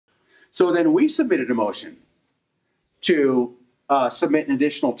So then we submitted a motion to submit an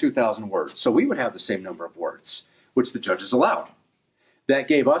additional 2,000 words. So we would have the same number of words, which the judges allowed. That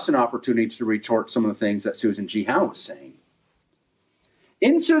gave us an opportunity to retort some of the things that Susan G. Howe was saying.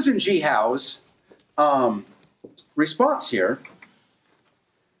 In Susan G. Howe's response here,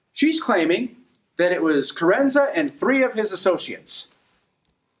 she's claiming that it was Carenza and 3 of his associates.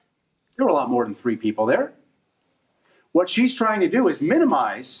 There were a lot more than 3 people there. What she's trying to do is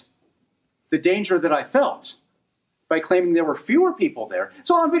minimize the danger that I felt by claiming there were fewer people there.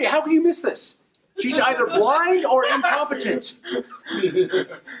 So on video, how can you miss this? She's either blind or incompetent.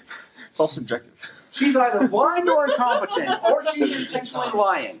 It's all subjective. She's either blind or incompetent, or she's intentionally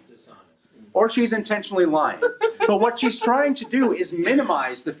lying. Or she's intentionally lying. But what she's trying to do is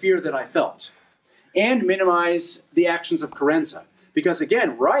minimize the fear that I felt and minimize the actions of Carenza. Because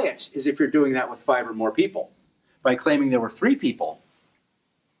again, riot is if you're doing that with 5 or more people. By claiming there were 3 people,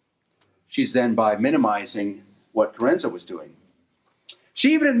 she's then by minimizing what Carenza was doing.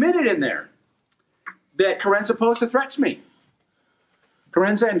 She even admitted in there that Carenza posed a threat to me.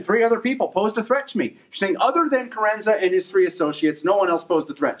 Carenza and 3 other people posed a threat to me. She's saying other than Carenza and his 3 associates, no one else posed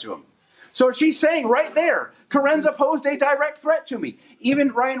a threat to him. So she's saying right there, Carenza posed a direct threat to me. Even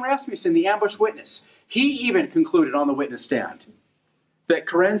Ryan Rasmussen, the ambush witness, he even concluded on the witness stand that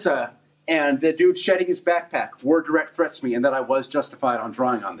Carenza and the dude shedding his backpack were direct threats to me and that I was justified on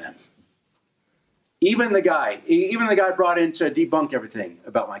drawing on them. Even the guy brought in to debunk everything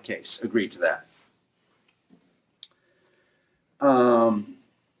about my case agreed to that.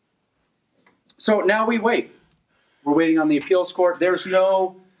 So now we wait. We're waiting on the appeals court. There's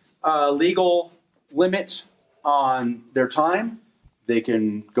no legal limit on their time. They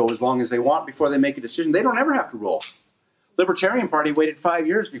can go as long as they want before they make a decision. They don't ever have to rule. Libertarian Party waited 5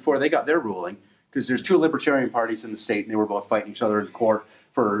 years before they got their ruling because there's 2 Libertarian parties in the state and they were both fighting each other in court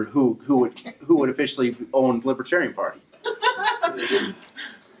for who would officially own the Libertarian Party.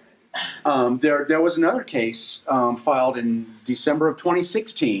 There was another case filed in December of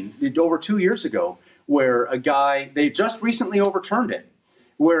 2016, over 2 years ago, where a guy, they just recently overturned it,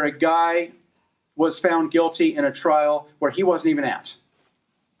 where a guy was found guilty in a trial where he wasn't even at.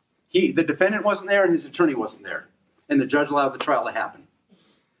 The defendant wasn't there and his attorney wasn't there, and the judge allowed the trial to happen.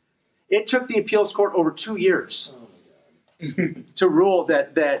 It took the appeals court over 2 years to rule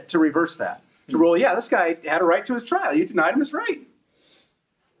to reverse that. To rule, yeah, this guy had a right to his trial. You denied him his right.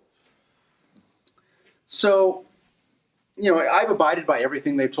 So, you know, I've abided by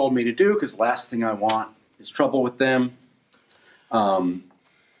everything they've told me to do because the last thing I want is trouble with them. And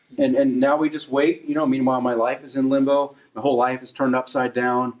now we just wait. You know, meanwhile, my life is in limbo. My whole life is turned upside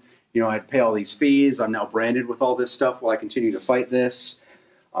down. You know, I had to pay all these fees. I'm now branded with all this stuff while I continue to fight this.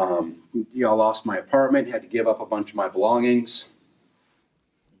 You know, I lost my apartment, had to give up a bunch of my belongings.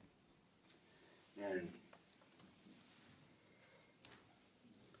 And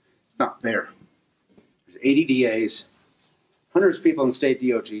it's not fair. There's 80 DAs, hundreds of people in the state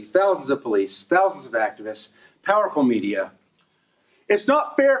DOJ, thousands of police, thousands of activists, powerful media. It's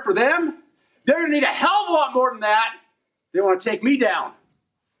not fair for them. They're going to need a hell of a lot more than that. They want to take me down.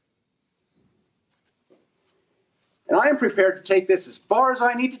 And I am prepared to take this as far as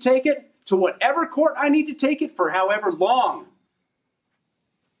I need to take it, to whatever court I need to take it, for however long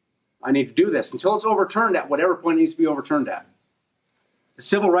I need to do this, until it's overturned at whatever point it needs to be overturned at. The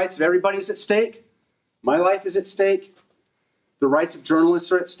civil rights of everybody is at stake. My life is at stake. The rights of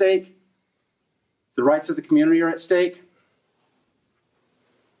journalists are at stake. The rights of the community are at stake.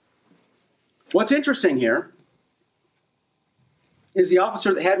 What's interesting here is the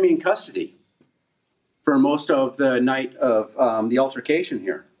officer that had me in custody for most of the night of the altercation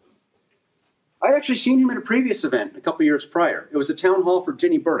here. I'd actually seen him at a previous event a couple years prior. It was a town hall for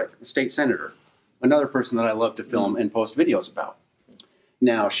Ginny Burdick, a state senator, another person that I love to film and post videos about.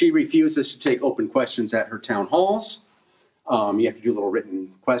 Now, she refuses to take open questions at her town halls. You have to do little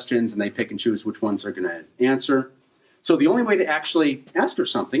written questions, and they pick and choose which ones they're going to answer. So the only way to actually ask her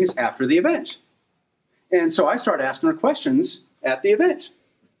something is after the event. And so I start asking her questions at the event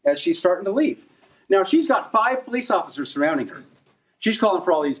as she's starting to leave. Now, she's got 5 police officers surrounding her. She's calling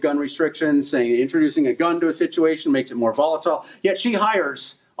for all these gun restrictions, saying introducing a gun to a situation makes it more volatile. Yet she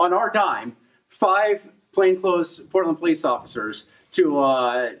hires, on our dime, 5 plainclothes Portland police officers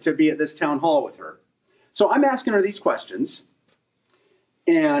to be at this town hall with her. So I'm asking her these questions,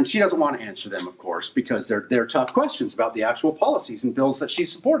 and she doesn't want to answer them, of course, because they're tough questions about the actual policies and bills that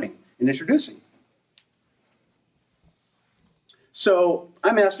she's supporting and introducing. So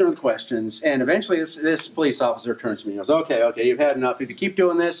I'm asking her the questions, and eventually this police officer turns to me and goes, okay, you've had enough. If you keep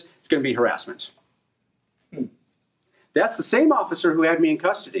doing this, it's going to be harassment. That's the same officer who had me in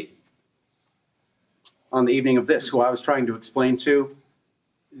custody on the evening of this, who I was trying to explain to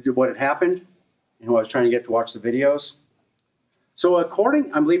what had happened and who I was trying to get to watch the videos. So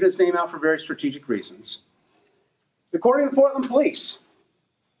I'm leaving his name out for very strategic reasons. According to the Portland Police,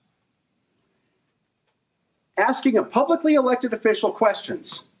 asking a publicly elected official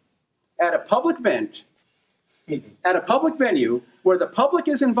questions at a public event, at a public venue where the public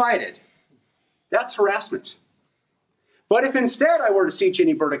is invited, that's harassment. But if instead I were to see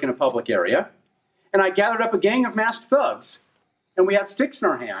Ginny Burdick in a public area, and I gathered up a gang of masked thugs, and we had sticks in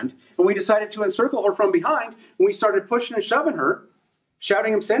our hand, and we decided to encircle her from behind, and we started pushing and shoving her,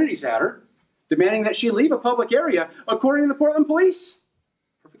 shouting obscenities at her, demanding that she leave a public area, according to the Portland Police,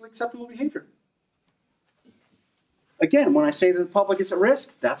 perfectly acceptable behavior. Again, when I say that the public is at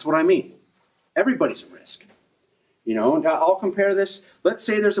risk, that's what I mean. Everybody's at risk. You know, and I'll compare this. Let's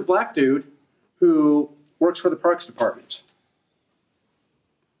say there's a black dude who works for the Parks Department.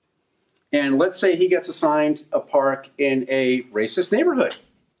 And let's say he gets assigned a park in a racist neighborhood.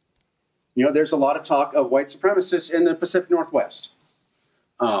 You know, there's a lot of talk of white supremacists in the Pacific Northwest.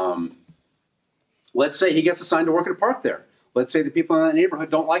 Let's say he gets assigned to work at a park there. Let's say the people in that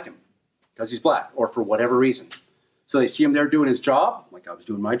neighborhood don't like him because he's black or for whatever reason. So they see him there doing his job, like I was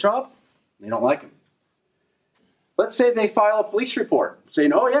doing my job, and they don't like him. Let's say they file a police report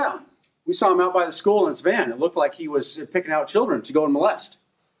saying, oh yeah, we saw him out by the school in his van. It looked like he was picking out children to go and molest.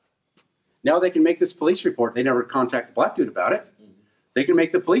 Now they can make this police report. They never contact the black dude about it. They can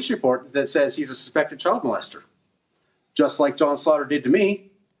make the police report that says he's a suspected child molester. Just like John Slaughter did to me,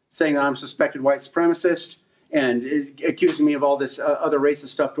 saying that I'm a suspected white supremacist and accusing me of all this other racist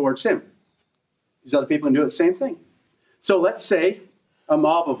stuff towards him. These other people can do the same thing. So let's say a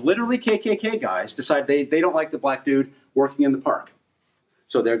mob of literally KKK guys decide they don't like the black dude working in the park.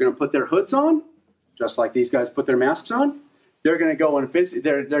 So they're going to put their hoods on, just like these guys put their masks on. They're going to go and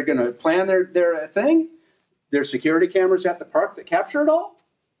they're going to plan their thing. There's security cameras at the park that capture it all.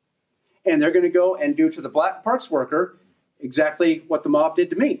 And they're going to go and do to the black parks worker exactly what the mob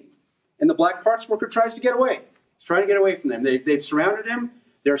did to me. And the black parks worker tries to get away. He's trying to get away from them. They've surrounded him.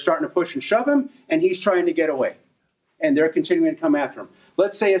 They're starting to push and shove him, and he's trying to get away. And they're continuing to come after him.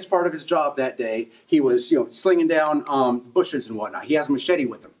 Let's say as part of his job that day, he was slinging down bushes and whatnot. He has a machete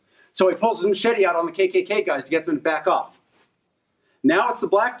with him. So he pulls his machete out on the KKK guys to get them to back off. Now it's the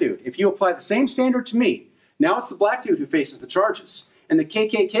black dude. If you apply the same standard to me, now it's the black dude who faces the charges. And the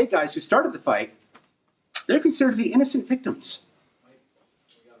KKK guys who started the fight, they're considered the innocent victims.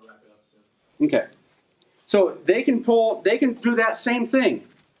 Okay. So they can do that same thing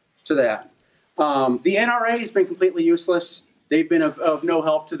to that. The NRA has been completely useless. They've been of no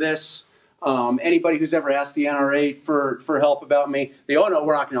help to this. Anybody who's ever asked the NRA for help about me, they all know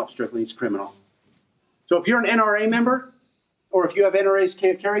we're not going to help Strickland. He's a criminal. So if you're an NRA member, or if you have NRA's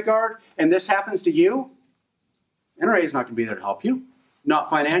carry guard, and this happens to you, NRA is not going to be there to help you. Not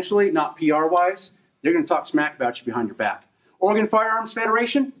financially, not PR-wise. They're going to talk smack about you behind your back. Oregon Firearms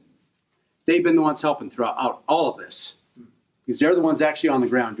Federation, they've been the ones helping throughout all of this. Because they're the ones actually on the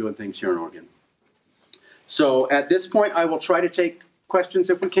ground doing things here in Oregon. So at this point, I will try to take questions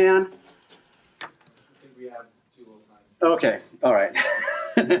if we can. I think we have too little time. Okay, all right.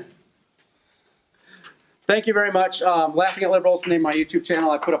 Thank you very much. Laughing at Liberals, the name of my YouTube channel.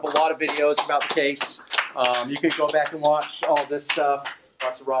 I put up a lot of videos about the case. You can go back and watch all this stuff,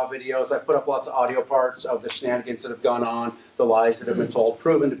 lots of raw videos. I put up lots of audio parts of the shenanigans that have gone on, the lies that have been told,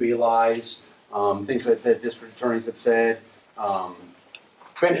 proven to be lies, things that the district attorneys have said.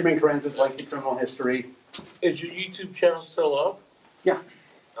 Benjamin Carenza's lengthy criminal history. Is your YouTube channel still up? Yeah.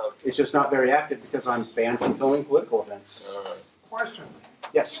 Okay. It's just not very active because I'm banned from filming political events. Question.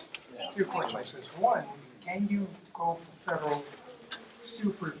 Yes. Two questions. One, can you go for federal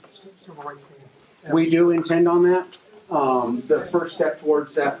civil rights thing? We do intend on that. The first step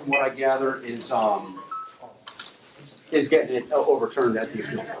towards that, from what I gather, is getting it overturned at the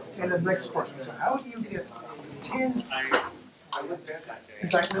appeal. And the next question, so how do you get 10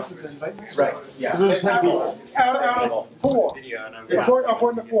 indictments as indictments? Right, yeah. Out of 4.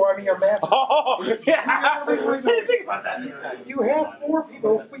 According to 4, I mean, your math. Oh, yeah. I didn't think about that. You have 4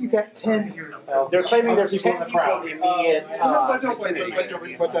 people, but you got 10. They're claiming there's 10 people in the immediate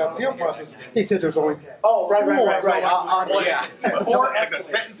vicinity. But the appeal process, he said there's only. Oh, right. Well, yeah. Or like the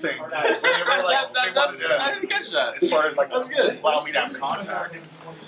sentencing. I didn't catch that. As far as like, allow me to have contact.